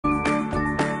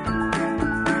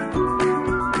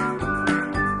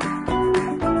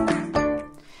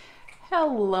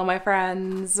Hello my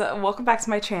friends, welcome back to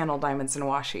my channel Diamonds and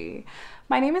Washi.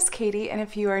 My name is Katie, and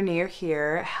if you are new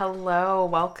here, hello,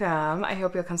 welcome. I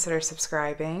hope you'll consider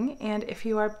subscribing, and if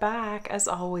you are back, as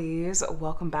always,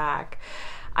 welcome back.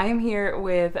 I am here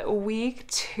with week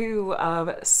 2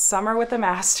 of Summer with the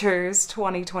Masters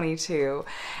 2022.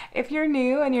 If you're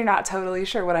new and you're not totally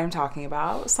sure what I'm talking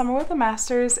about, Summer with the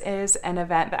Masters is an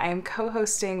event that I am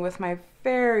co-hosting with my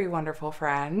very wonderful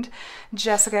friend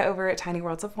Jessica over at Tiny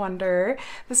Worlds of Wonder.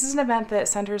 This is an event that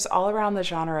centers all around the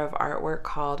genre of artwork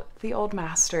called the Old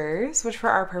Masters, which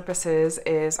for our purposes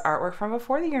is artwork from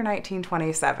before the year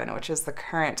 1927, which is the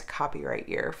current copyright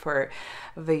year for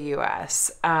the US.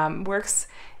 Works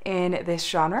in this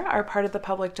genre are part of the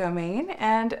public domain,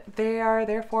 and they are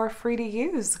therefore free to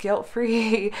use,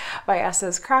 guilt-free, by us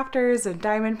as crafters and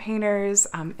diamond painters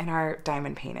in our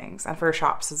diamond paintings, and for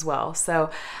shops as well.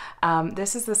 So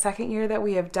this is the second year that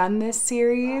we have done this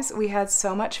series. We had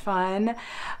so much fun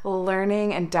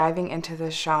learning and diving into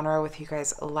this genre with you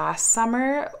guys last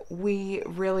summer. We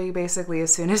really basically,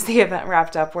 as soon as the event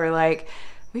wrapped up, we're like,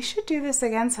 we should do this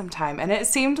again sometime. And it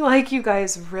seemed like you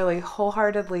guys really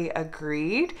wholeheartedly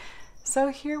agreed. So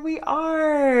here we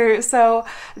are. So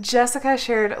Jessica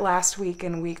shared last week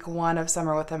in week 1 of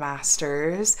Summer with the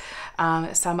Masters,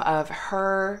 some of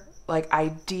her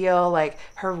ideal,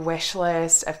 her wish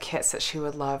list of kits that she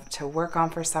would love to work on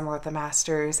for Summer with the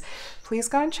Masters. Please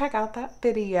go and check out that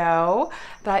video.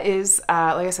 That is,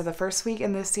 like I said, the first week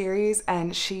in this series,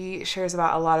 and she shares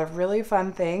about a lot of really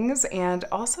fun things, and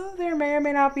also there may or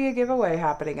may not be a giveaway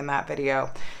happening in that video.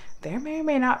 There may or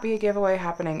may not be a giveaway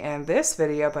happening in this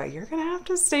video, but you're gonna have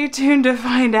to stay tuned to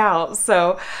find out.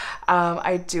 So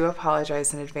I do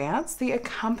apologize in advance. The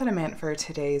accompaniment for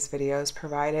today's video is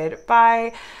provided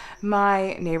by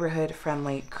my neighborhood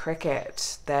friendly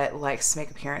cricket that likes to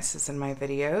make appearances in my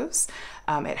videos.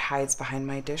 It hides behind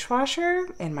my dishwasher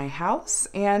in my house,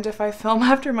 and if I film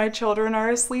after my children are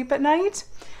asleep at night,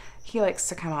 he likes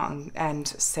to come out and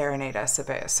serenade us a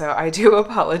bit. So I do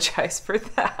apologize for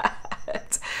that.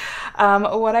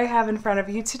 What I have in front of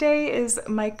you today is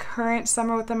my current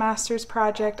Summer with the Masters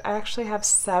project. I actually have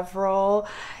several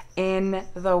in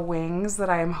the wings that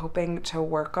I am hoping to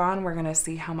work on. We're gonna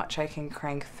see how much I can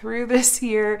crank through this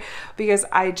year, because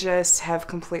I just have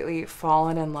completely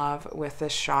fallen in love with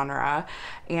this genre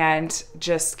and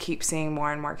just keep seeing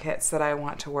more and more kits that I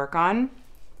want to work on.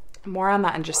 More on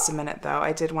that in just a minute, though.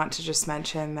 I did want to just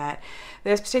mention that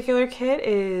this particular kit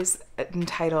is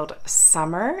entitled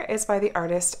Summer. It's by the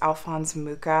artist Alphonse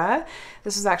Mucha.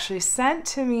 This was actually sent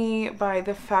to me by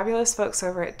the fabulous folks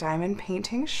over at Diamond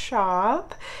Painting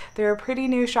Shop. They're a pretty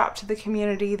new shop to the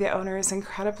community. The owner is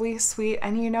incredibly sweet,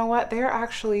 and you know what? They're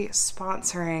actually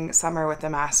sponsoring Summer with the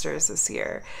Masters this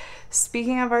year.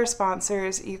 Speaking of our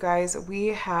sponsors, you guys, we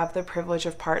have the privilege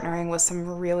of partnering with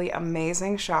some really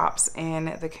amazing shops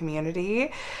in the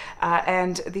community.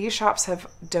 And these shops have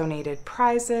donated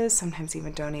prizes, sometimes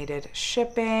even donated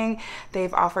shipping.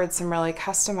 They've offered some really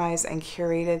customized and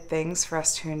curated things for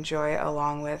us to enjoy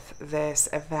along with this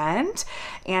event.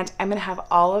 And I'm gonna have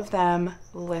all of them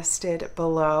listed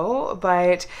below,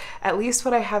 but at least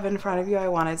what I have in front of you I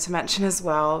wanted to mention as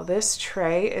well. This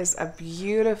tray is a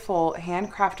beautiful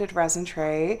handcrafted resin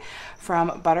tray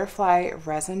from Butterfly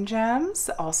Resin Gems,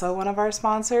 also one of our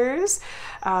sponsors.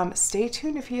 Stay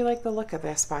tuned if you like the look of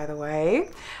this, by the way.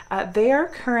 They are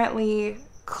currently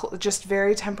just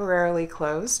very temporarily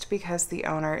closed because the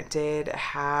owner did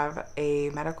have a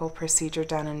medical procedure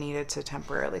done and needed to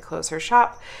temporarily close her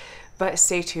shop. But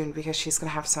stay tuned, because she's going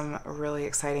to have some really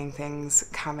exciting things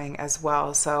coming as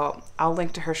well. So I'll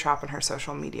link to her shop and her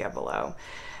social media below.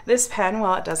 This pen,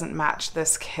 while it doesn't match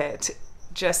this kit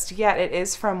just yet, it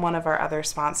is from one of our other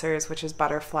sponsors, which is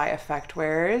Butterfly Effect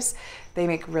Wares. They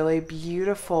make really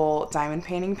beautiful diamond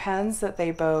painting pens that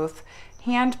they both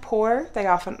hand pour. They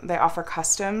offer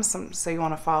customs, so you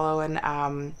want to follow and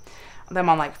them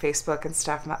on Facebook and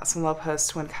stuff, and some they'll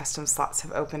post when custom slots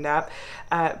have opened up.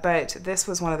 But this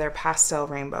was one of their pastel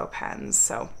rainbow pens.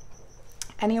 So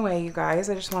anyway, you guys,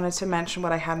 I just wanted to mention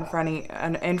what I had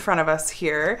in front of us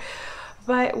here.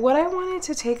 But what I wanted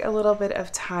to take a little bit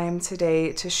of time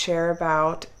today to share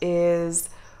about is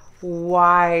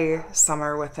why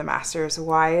Summer with the Masters.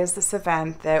 Why is this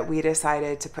event that we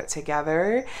decided to put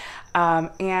together?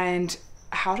 And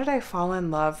how did I fall in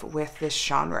love with this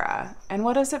genre? And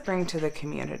what does it bring to the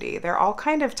community? They're all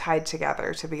kind of tied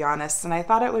together, to be honest. And I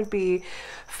thought it would be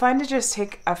fun to just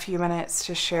take a few minutes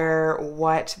to share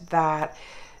what that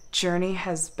journey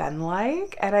has been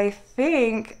like. And I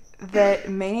think that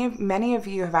many of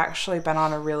you have actually been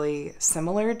on a really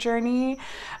similar journey.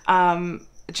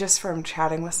 just from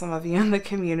chatting with some of you in the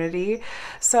community.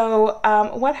 So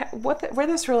where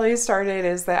this really started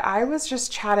is that I was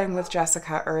just chatting with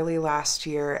Jessica early last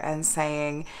year and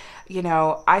saying, you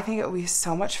know, I think it would be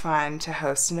so much fun to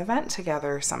host an event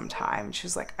together sometime. She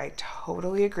was like, I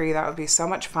totally agree. That would be so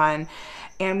much fun.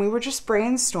 And we were just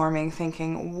brainstorming,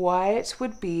 thinking what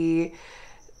would be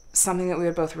something that we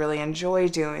would both really enjoy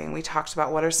doing. We talked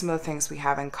about what are some of the things we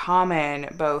have in common,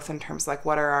 both in terms of like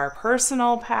what are our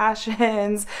personal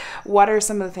passions, what are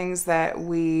some of the things that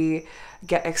we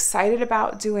get excited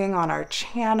about doing on our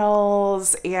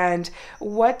channels, and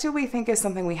what do we think is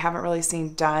something we haven't really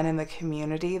seen done in the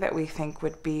community that we think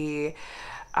would be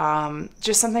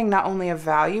just something not only of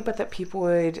value, but that people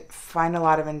would find a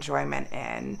lot of enjoyment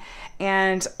in.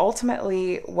 And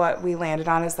ultimately what we landed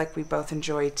on is like, we both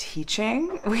enjoy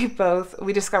teaching. We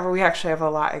discover we actually have a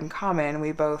lot in common.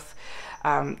 We both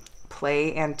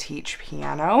play and teach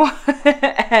piano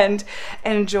and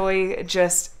enjoy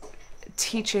just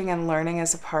teaching and learning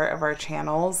as a part of our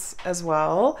channels as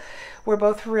well.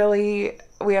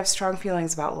 We have strong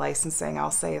feelings about licensing,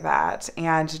 I'll say that,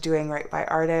 and doing right by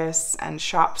artists and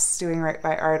shops doing right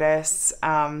by artists.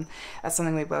 That's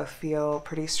something we both feel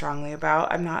pretty strongly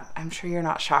about. I'm sure you're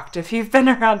not shocked if you've been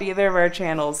around either of our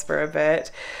channels for a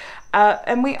bit.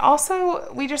 And we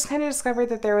just kind of discovered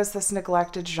that there was this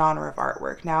neglected genre of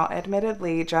artwork. Now,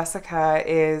 admittedly, Jessica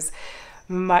is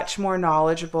much more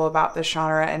knowledgeable about the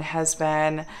genre and has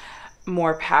been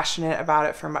more passionate about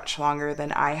it for much longer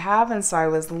than I have. And so I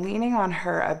was leaning on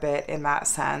her a bit in that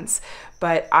sense,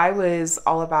 but I was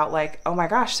all about like, oh my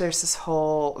gosh, there's this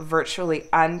whole virtually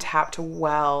untapped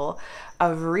well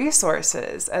of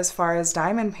resources as far as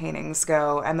diamond paintings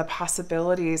go, and the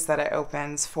possibilities that it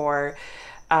opens for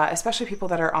especially people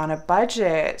that are on a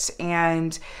budget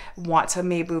and want to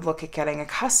maybe look at getting a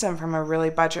custom from a really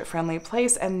budget-friendly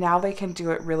place, and now they can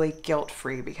do it really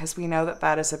guilt-free, because we know that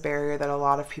that is a barrier that a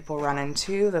lot of people run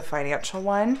into, the financial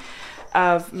one,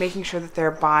 of making sure that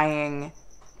they're buying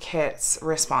kits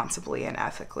responsibly and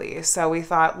ethically. So we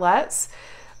thought, let's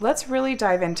really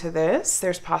dive into this.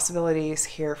 There's possibilities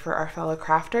here for our fellow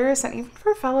crafters and even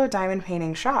for fellow diamond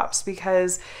painting shops,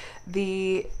 because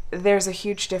there's a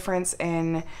huge difference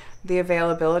in the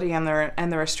availability and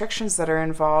the restrictions that are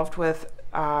involved with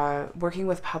working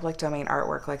with public domain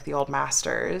artwork like the old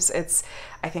masters. It's,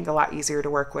 I think, a lot easier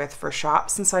to work with for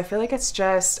shops. And so I feel like it's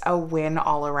just a win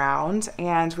all around.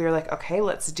 And we were like, okay,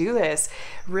 let's do this.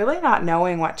 Really not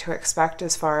knowing what to expect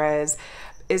as far as,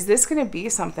 is this going to be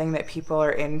something that people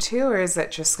are into, or is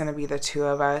it just going to be the two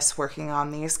of us working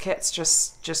on these kits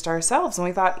just ourselves? And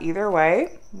we thought either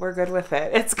way, we're good with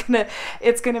it.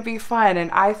 It's gonna be fun.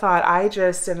 And I thought, I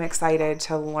just am excited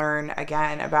to learn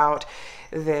again about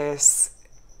this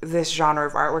genre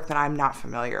of artwork that I'm not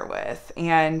familiar with.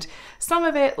 And some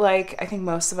of it, like, I think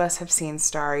most of us have seen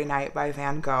Starry Night by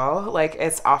Van Gogh. Like,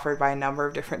 it's offered by a number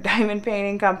of different diamond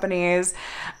painting companies.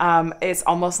 It's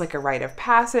almost like a rite of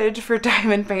passage for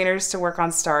diamond painters to work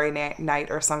on Starry Night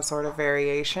or some sort of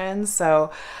variation.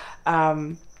 So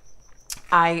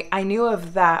I knew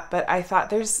of that, but I thought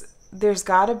there's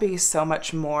got to be so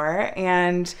much more.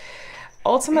 And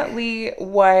ultimately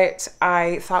what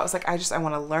I thought was like, I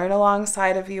want to learn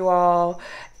alongside of you all.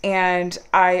 And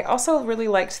I also really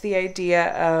liked the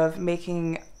idea of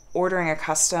ordering a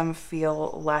custom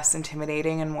feel less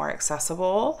intimidating and more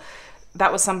accessible.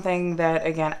 That was something that,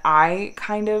 again, I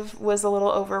kind of was a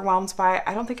little overwhelmed by.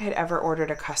 I don't think I'd ever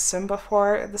ordered a custom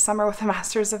before the Summer with the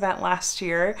Masters event last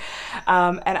year.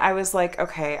 And I was like,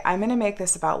 okay, I'm going to make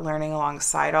this about learning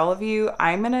alongside all of you.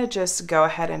 I'm going to just go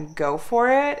ahead and go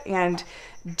for it and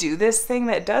do this thing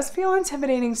that does feel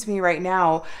intimidating to me right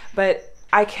now, but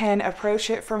I can approach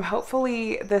it from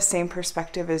hopefully the same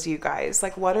perspective as you guys.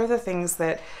 Like, what are the things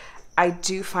that I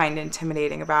do find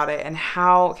intimidating about it, and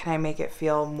how can I make it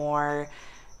feel more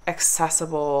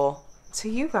accessible to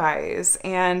you guys?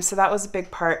 And so that was a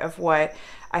big part of what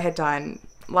I had done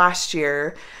last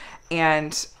year.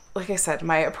 And like I said,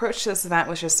 my approach to this event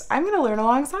was just, I'm going to learn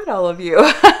alongside all of you.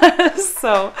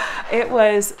 So it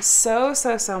was so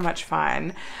much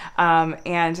fun.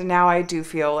 And now I do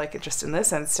feel like, just in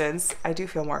this instance, I do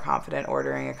feel more confident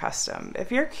ordering a custom.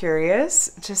 If you're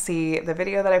curious to see the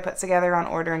video that I put together on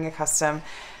ordering a custom,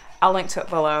 I'll link to it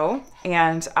below,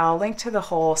 and I'll link to the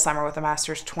whole Summer with the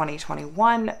Masters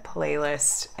 2021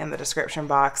 playlist in the description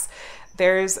box.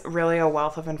 There's really a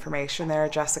wealth of information there.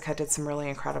 Jessica did some really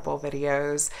incredible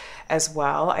videos as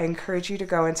well. I encourage you to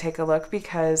go and take a look,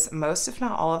 because most, if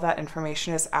not all, of that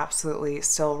information is absolutely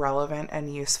still relevant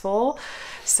and useful.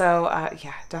 So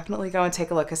yeah, definitely go and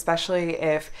take a look, especially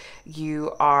if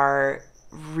you are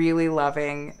really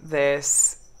loving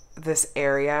this this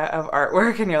area of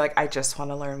artwork and you're like, I just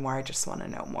want to learn more. I just want to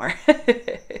know more.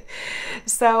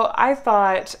 So I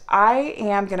thought I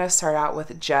am going to start out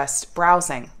with just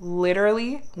browsing.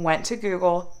 Literally went to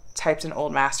Google, typed in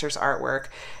Old Masters artwork,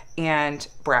 and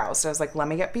browsed. I was like, let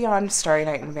me get beyond Starry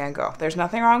Night and Van Gogh. There's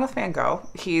nothing wrong with Van Gogh.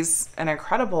 He's an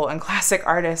incredible and classic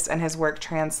artist, and his work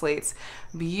translates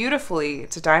beautifully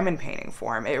to diamond painting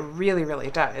form. It really,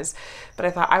 really does. But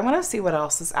I thought, I want to see what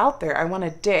else is out there. I want to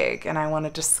dig and I want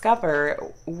to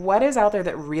discover what is out there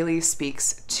that really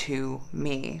speaks to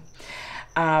me.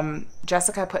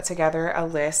 Jessica put together a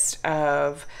list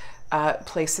of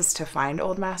places to find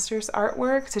Old Masters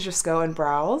artwork to just go and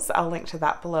browse. I'll link to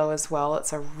that below as well.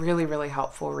 It's a really, really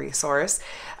helpful resource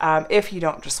if you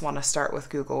don't just want to start with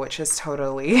Google, which is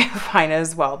totally fine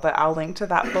as well, but I'll link to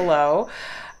that below.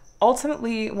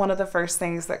 Ultimately, one of the first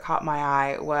things that caught my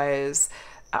eye was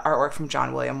artwork from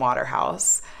John William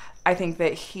Waterhouse. I think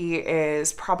that he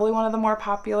is probably one of the more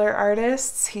popular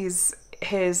artists. His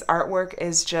artwork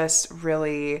is just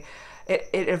really...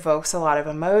 It evokes a lot of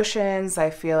emotions.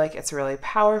 I feel like it's really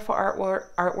powerful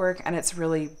artwork, and it's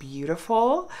really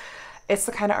beautiful. It's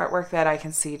the kind of artwork that I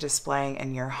can see displaying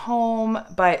in your home,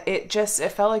 but it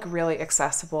felt like really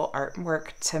accessible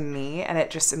artwork to me, and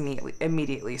it just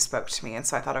immediately spoke to me. And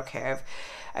so I thought, okay,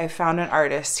 I've found an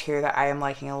artist here that I am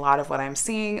liking a lot of what I'm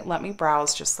seeing. Let me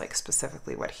browse just like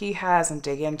specifically what he has and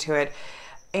dig into it.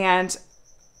 And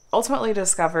ultimately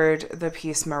discovered the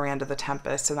piece Miranda the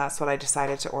Tempest, and that's what I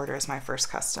decided to order as my first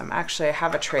custom. Actually, I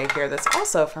have a tray here that's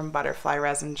also from Butterfly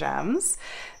Resin Gems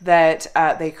that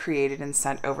they created and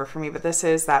sent over for me, but this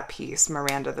is that piece,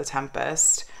 Miranda the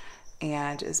Tempest,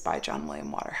 and is by John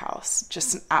William Waterhouse.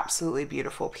 Just an absolutely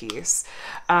beautiful piece.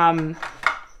 And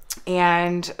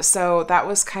so that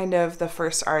was kind of the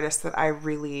first artist that I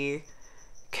really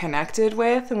connected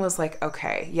with and was like,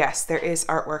 okay, yes, there is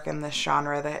artwork in this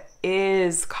genre that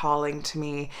is calling to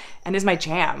me and is my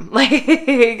jam. Like,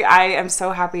 I am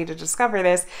so happy to discover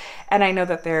this, and I know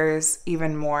that there's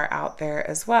even more out there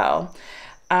as well.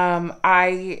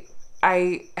 I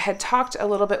had talked a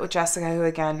little bit with Jessica, who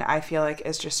again, I feel like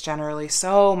is just generally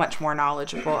so much more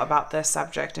knowledgeable about this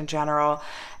subject in general.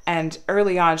 And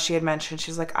early on, she had mentioned,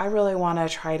 she's like, I really want to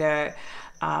try to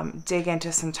dig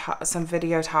into some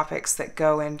video topics that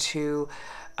go into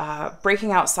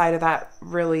breaking outside of that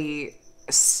really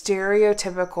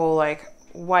stereotypical, like,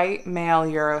 white male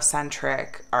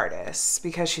Eurocentric artists,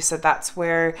 because she said that's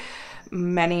where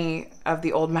many of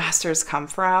the old masters come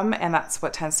from, and that's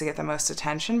what tends to get the most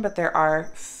attention. But there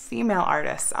are female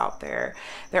artists out there.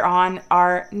 There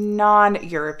are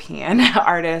non-European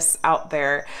artists out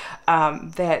there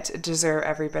that deserve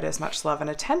every bit as much love and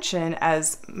attention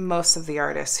as most of the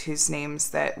artists whose names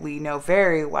that we know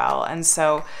very well. And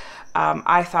so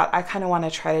I thought I kind of want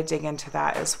to try to dig into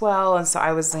that as well. And so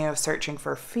I was, searching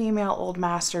for female old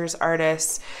masters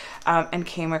artists, and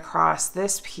came across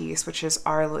this piece, which is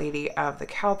Our Lady of the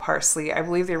Cow Parsley. I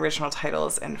believe the original title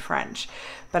is in French,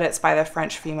 but it's by the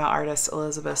French female artist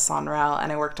Elizabeth Sonrel.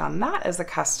 And I worked on that as a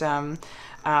custom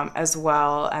as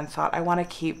well, and thought I want to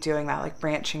keep doing that, like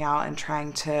branching out and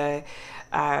trying to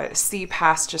see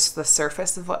past just the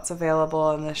surface of what's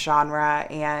available in this genre,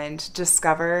 and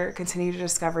continue to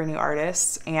discover new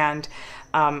artists, and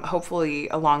hopefully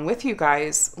along with you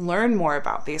guys learn more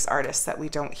about these artists that we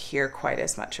don't hear quite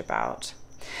as much about.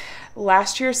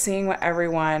 Last year, seeing what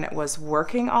everyone was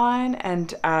working on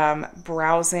and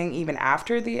browsing even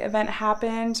after the event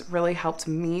happened really helped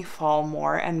me fall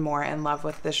more and more in love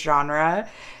with this genre.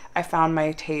 I found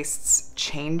my tastes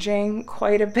changing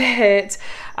quite a bit.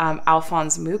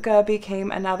 Alphonse Mucha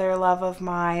became another love of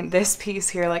mine. This piece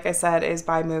here, like I said, is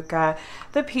by Mucha.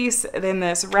 The piece in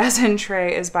this resin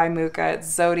tray is by Mucha. It's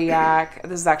Zodiac.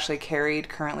 This is actually carried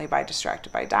currently by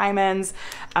Distracted by Diamonds.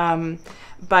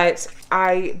 But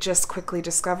I just quickly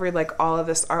discovered like all of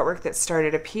this artwork that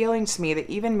started appealing to me, that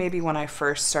even maybe when I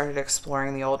first started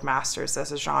exploring the old masters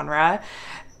as a genre,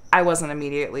 I wasn't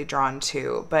immediately drawn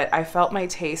to, but I felt my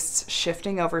tastes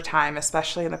shifting over time,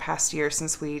 especially in the past year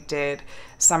since we did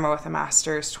Summer with the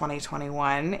Masters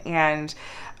 2021. And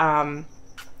I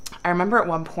remember at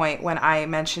one point when I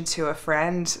mentioned to a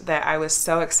friend that I was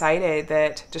so excited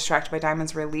that Distracted by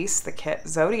Diamonds released the kit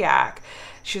Zodiac.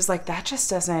 She was like, that just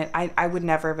doesn't, I would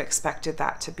never have expected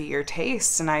that to be your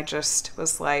taste. And I just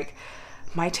was like,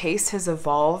 my taste has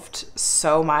evolved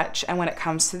so much, and when it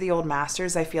comes to the old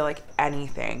masters, I feel like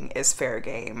anything is fair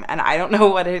game. And I don't know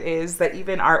what it is, that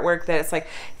even artwork that it's like,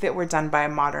 if it were done by a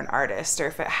modern artist, or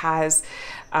if it has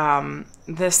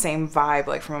the same vibe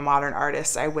like from a modern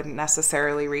artist, I wouldn't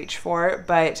necessarily reach for it.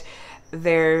 But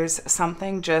there's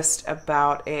something just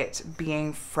about it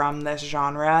being from this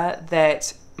genre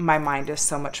that my mind is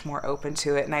so much more open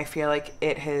to it. And I feel like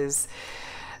it has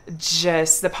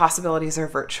just, the possibilities are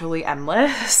virtually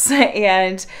endless.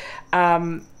 And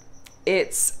I'm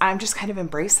just kind of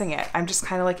embracing it. I'm just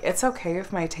kind of like, it's okay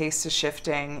if my taste is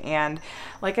shifting. And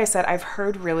like I said, I've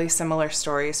heard really similar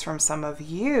stories from some of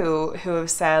you who have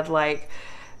said like,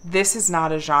 this is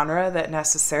not a genre that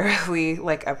necessarily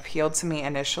like appealed to me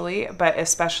initially, but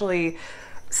especially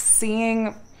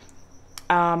seeing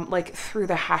like through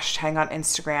the hashtag on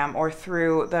Instagram or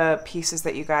through the pieces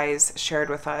that you guys shared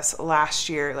with us last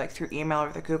year, like through email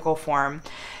or the Google form,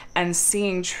 and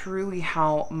seeing truly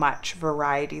how much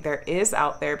variety there is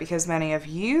out there, because many of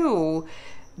you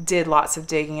did lots of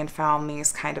digging and found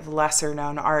these kind of lesser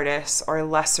known artists or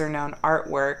lesser known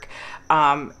artwork.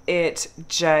 It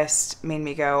just made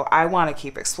me go, I want to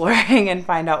keep exploring and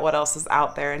find out what else is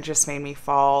out there, and just made me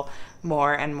fall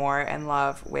more and more in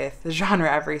love with the genre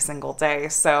every single day.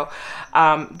 So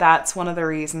that's one of the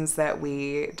reasons that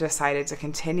we decided to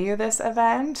continue this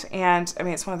event. And I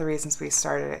mean, it's one of the reasons we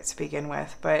started it to begin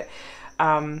with, but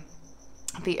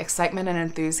the excitement and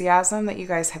enthusiasm that you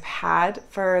guys have had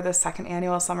for the second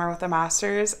annual Summer with the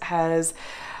Masters has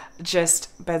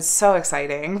just been so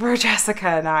exciting for Jessica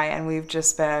and I, and we've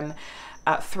just been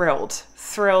thrilled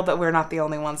that we're not the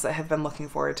only ones that have been looking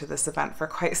forward to this event for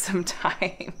quite some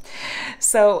time.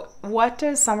 So what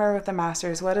does Summer with the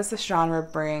Masters, what does this genre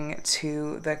bring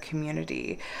to the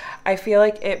community? I feel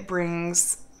like it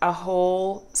brings a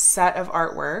whole set of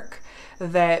artwork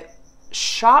that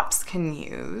shops can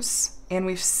use, and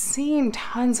we've seen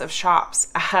tons of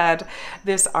shops add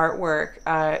this artwork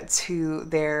to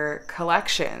their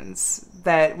collections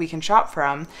that we can shop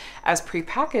from as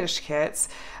prepackaged kits.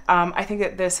 I think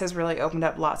that this has really opened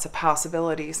up lots of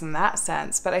possibilities in that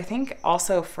sense. But I think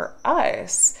also for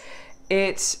us,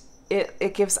 it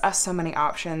gives us so many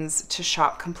options to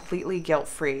shop completely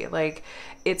guilt-free. Like,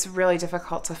 it's really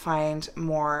difficult to find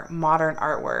more modern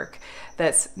artwork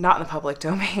that's not in the public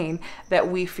domain that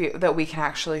we feel that we can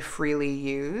actually freely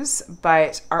use.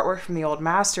 But artwork from the old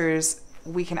masters,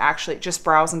 we can actually just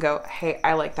browse and go, hey,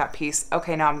 I like that piece.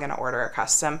 Okay, now I'm going to order a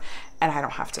custom, and I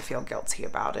don't have to feel guilty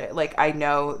about it. Like, I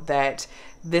know that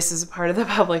this is a part of the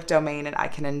public domain, and I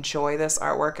can enjoy this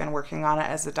artwork and working on it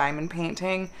as a diamond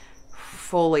painting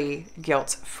fully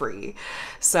guilt-free.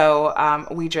 So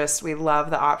we love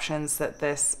the options that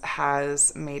this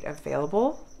has made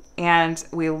available. And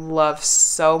we love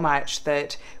so much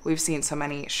that we've seen so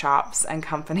many shops and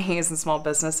companies and small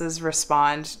businesses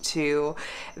respond to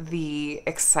the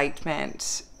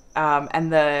excitement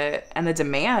and the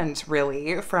demand,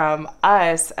 really, from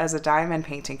us as a diamond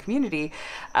painting community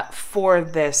for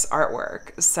this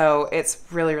artwork. So it's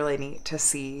really, really neat to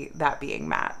see that being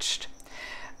matched.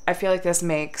 I feel like this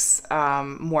makes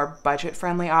more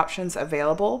budget-friendly options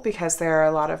available, because there are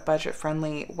a lot of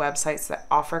budget-friendly websites that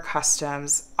offer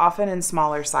customs, often in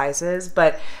smaller sizes,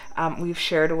 but we've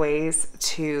shared ways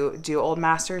to do old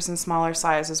masters in smaller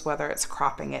sizes, whether it's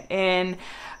cropping it in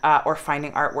or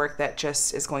finding artwork that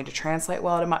just is going to translate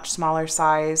well at a much smaller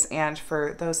size. And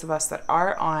for those of us that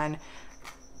are on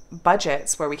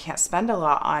budgets where we can't spend a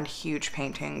lot on huge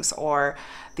paintings or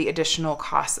the additional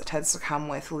cost that tends to come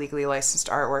with legally licensed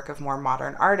artwork of more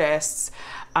modern artists,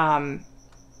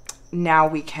 now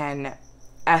we can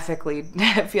ethically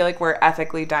feel like we're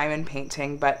ethically diamond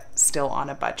painting, but still on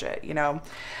a budget, you know?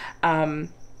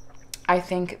 I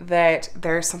think that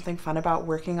there's something fun about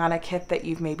working on a kit that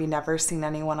you've maybe never seen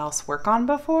anyone else work on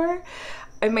before.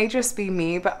 It may just be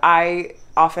me, but I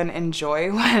often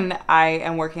enjoy when I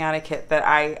am working on a kit that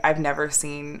I've never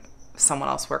seen someone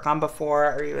else work on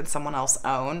before, or even someone else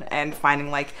own, and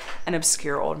finding like an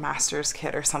obscure old masters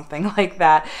kit or something like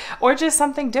that, or just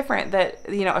something different that,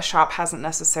 you know, a shop hasn't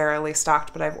necessarily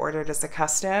stocked but I've ordered as a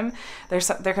custom.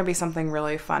 There can be something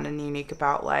really fun and unique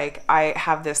about, like, I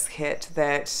have this kit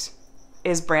that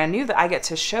is brand new that I get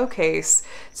to showcase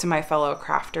to my fellow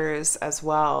crafters as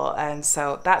well. And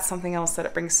so that's something else that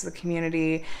it brings to the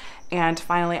community. And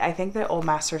finally, I think that old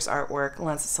masters artwork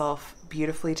lends itself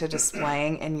beautifully to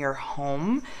displaying in your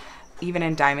home, even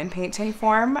in diamond painting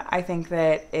form. I think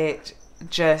that it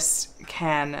just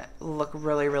can look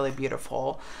really, really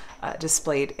beautiful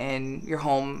displayed in your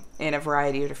home in a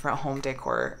variety of different home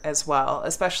decor as well,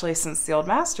 especially since the old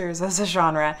masters as a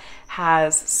genre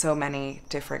has so many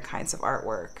different kinds of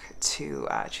artwork to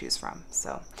choose from.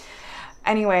 So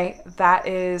anyway, that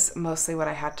is mostly what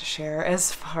I had to share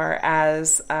as far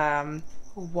as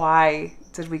why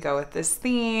did we go with this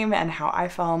theme and how I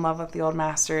fell in love with the old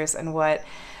masters and what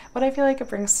I feel like it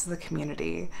brings to the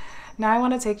community. Now I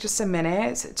want to take just a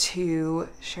minute to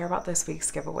share about this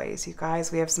week's giveaways. You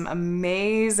guys, we have some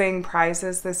amazing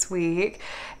prizes this week,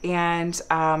 and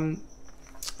one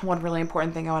really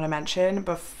important thing I want to mention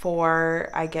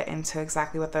before I get into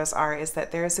exactly what those are is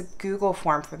that there's a Google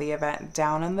form for the event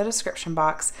down in the description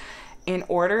box. In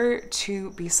order to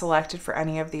be selected for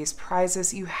any of these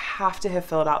prizes, you have to have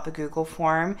filled out the Google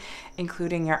form,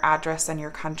 including your address and your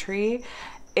country.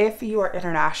 If you are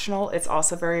international, it's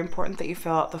also very important that you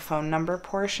fill out the phone number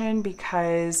portion,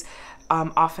 because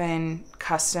often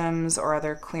customs or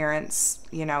other clearance,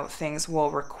 things will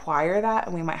require that,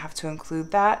 and we might have to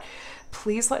include that.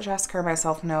 Please let Jessica or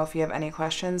myself know if you have any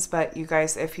questions, but you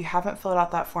guys, if you haven't filled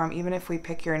out that form, even if we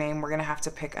pick your name, we're going to have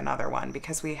to pick another one,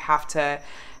 because we have to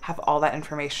have all that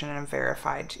information and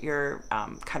verified your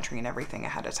country and everything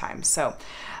ahead of time. So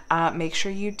make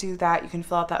sure you do that. You can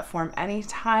fill out that form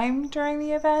anytime during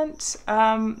the event,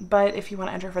 but if you want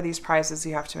to enter for these prizes,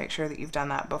 you have to make sure that you've done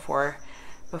that before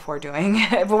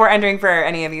entering for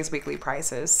any of these weekly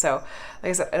prizes. So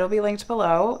like I said, it'll be linked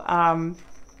below,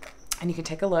 and you can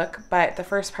take a look. But the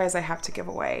first prize I have to give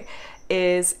away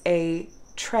is a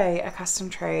tray, a custom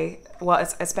tray. Well,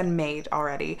 it's been made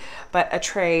already, but a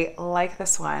tray like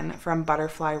this one from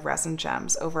Butterfly Resin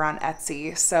Gems over on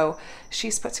Etsy. So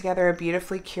she's put together a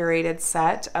beautifully curated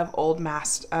set of an Old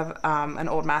Masters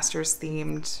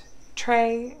themed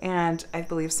tray, and I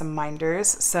believe some minders.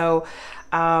 So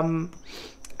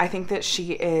I think that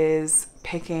she is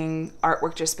picking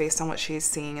artwork just based on what she's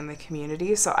seeing in the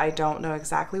community. So I don't know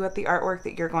exactly what the artwork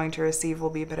that you're going to receive will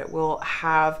be, but it will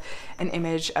have an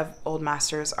image of Old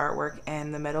Masters artwork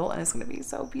in the middle, and it's going to be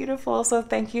so beautiful. So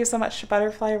thank you so much to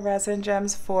Butterfly Resin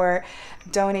Gems for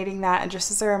donating that. And just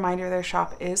as a reminder, their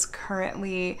shop is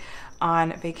currently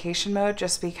on vacation mode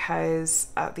just because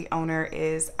the owner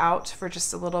is out for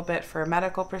just a little bit for a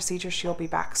medical procedure. She'll be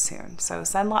back soon. So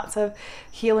send lots of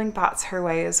healing thoughts her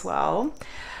way as well.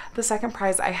 The second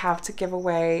prize I have to give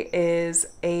away is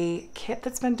a kit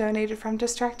that's been donated from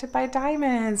Distracted by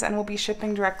Diamonds and will be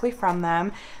shipping directly from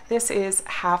them. This is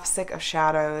Half Sick of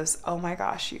Shadows. Oh my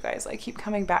gosh, you guys, I keep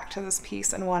coming back to this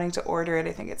piece and wanting to order it.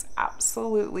 I think it's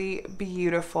absolutely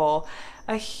beautiful.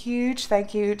 A huge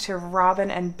thank you to Robin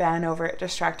and Ben over at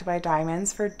Distracted by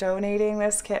Diamonds for donating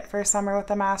this kit for Summer with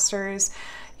the Masters.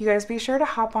 You guys be sure to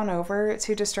hop on over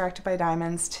to Distracted by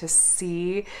Diamonds to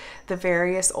see the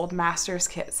various Old Masters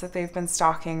kits that they've been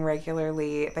stocking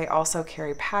regularly. They also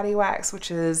carry patty wax, which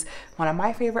is one of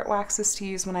my favorite waxes to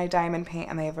use when I diamond paint,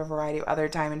 and they have a variety of other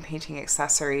diamond painting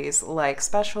accessories like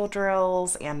special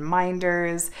drills and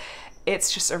minders.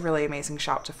 It's just a really amazing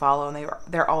shop to follow, and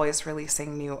they're always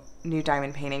releasing new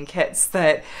diamond painting kits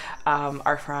that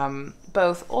are from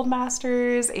both Old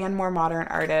Masters and more modern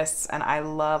artists, and I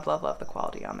love the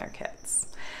quality on their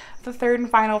kits. The third and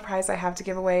final prize I have to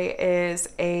give away is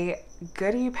a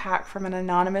goodie pack from an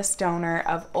anonymous donor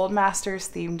of Old Masters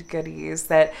themed goodies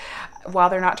that, while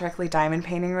they're not directly diamond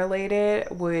painting related,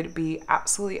 would be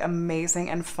absolutely amazing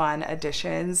and fun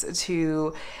additions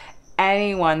to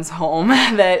anyone's home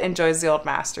that enjoys the Old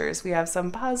Masters. We have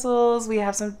some puzzles, we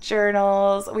have some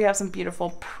journals, we have some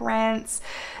beautiful prints.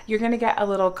 You're going to get a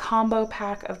little combo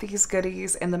pack of these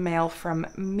goodies in the mail from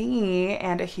me,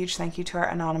 and a huge thank you to our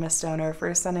anonymous donor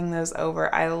for sending those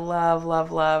over. I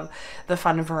love the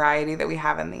fun variety that we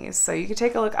have in these. So you can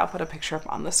take a look. I'll put a picture up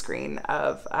on the screen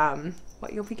of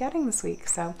what you'll be getting this week.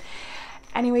 So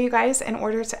anyway, you guys, in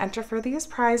order to enter for these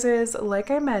prizes, like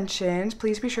I mentioned,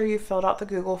 please be sure you filled out the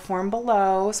Google form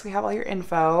below so we have all your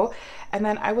info. And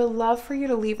then I would love for you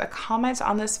to leave a comment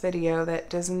on this video that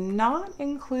does not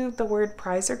include the word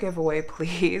prize or giveaway,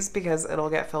 please, because it'll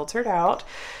get filtered out.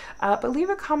 But leave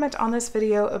a comment on this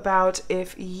video about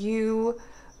if you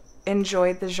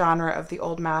enjoyed the genre of the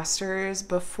Old Masters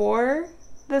before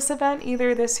this event,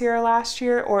 either this year or last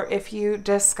year, or if you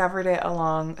discovered it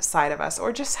alongside of us,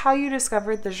 or just how you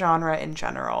discovered the genre in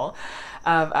general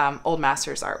of Old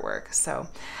Masters artwork. So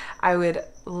I would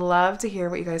love to hear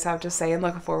what you guys have to say and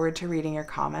look forward to reading your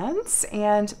comments,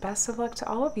 and best of luck to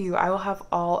all of you. I will have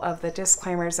all of the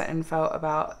disclaimers and info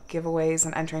about giveaways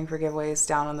and entering for giveaways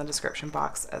down in the description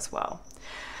box as well.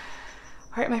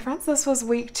 All right, my friends, this was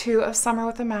week 2 of Summer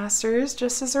with the Masters.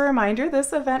 Just as a reminder,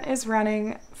 this event is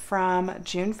running from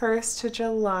June 1st to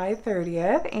July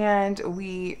 30th, and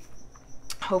we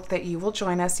hope that you will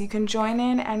join us. You can join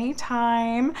in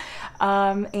anytime,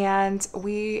 and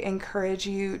we encourage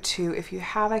you to, if you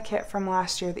have a kit from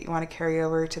last year that you want to carry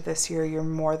over to this year, you're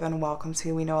more than welcome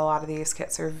to. We know a lot of these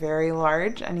kits are very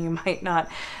large and you might not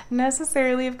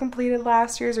necessarily have completed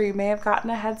last year's, or you may have gotten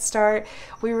a head start.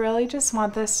 We really just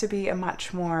want this to be a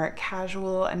much more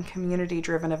casual and community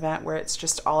driven event where it's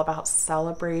just all about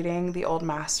celebrating the old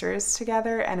masters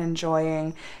together and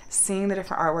enjoying seeing the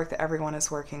different artwork that everyone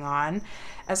is working on.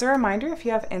 As a reminder, if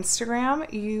you have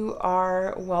Instagram, you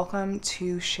are welcome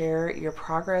to share your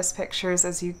progress pictures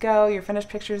as you go, your finished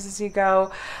pictures as you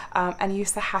go, and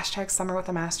use the hashtag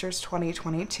SummerWithTheMasters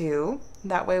 2022.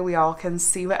 That way we all can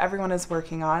see what everyone is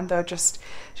working on, though just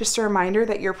a reminder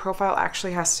that your profile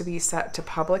actually has to be set to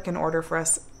public in order for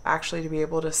us actually to be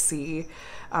able to see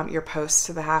your posts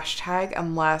to the hashtag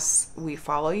unless we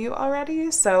follow you already.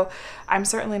 So I'm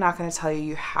certainly not going to tell you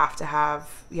you have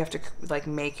to like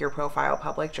make your profile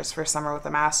public just for Summer with the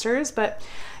Masters, but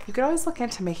you could always look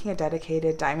into making a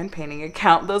dedicated diamond painting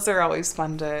account. Those are always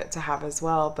fun to have as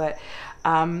well. But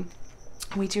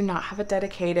we do not have a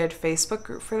dedicated Facebook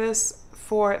group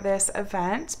for this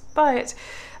event, but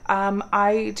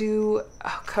I do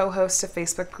co-host a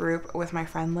Facebook group with my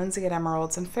friend Lindsay at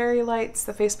Emeralds and Fairy Lights.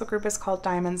 The Facebook group is called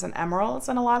Diamonds and Emeralds,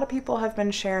 and a lot of people have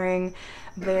been sharing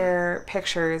their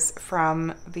pictures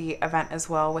from the event as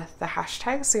well with the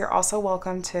hashtag, so you're also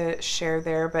welcome to share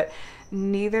there, but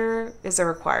neither is a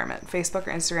requirement. Facebook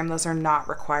or Instagram, those are not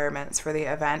requirements for the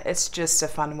event. It's just a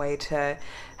fun way to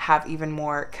have even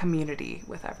more community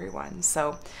with everyone.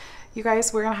 So you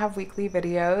guys, we're going to have weekly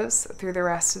videos through the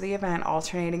rest of the event,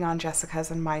 alternating on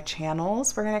Jessica's and my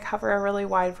channels. We're going to cover a really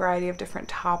wide variety of different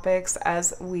topics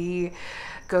as we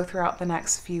go throughout the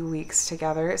next few weeks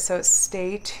together. So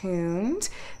stay tuned.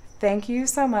 Thank you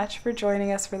so much for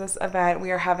joining us for this event.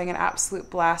 We are having an absolute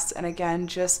blast. And again,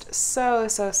 just so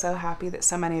happy that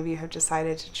so many of you have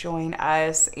decided to join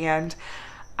us. And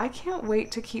I can't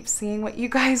wait to keep seeing what you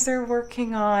guys are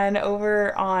working on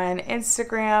over on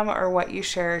Instagram or what you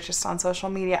share just on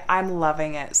social media. I'm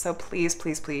loving it. So please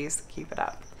keep it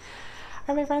up.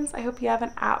 All right, my friends, I hope you have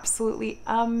an absolutely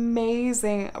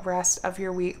amazing rest of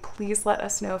your week. Please let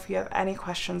us know if you have any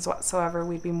questions whatsoever.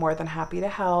 We'd be more than happy to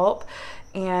help.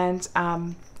 And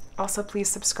also, please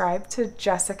subscribe to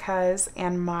Jessica's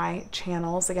and my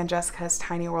channels. Again, Jessica's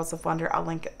Tiny Worlds of Wonder. I'll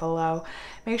link it below.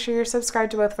 Make sure you're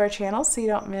subscribed to both of our channels so you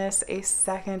don't miss a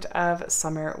second of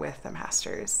Summer with the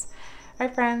Masters. All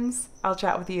right, friends, I'll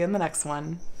chat with you in the next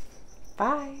one.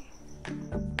 Bye.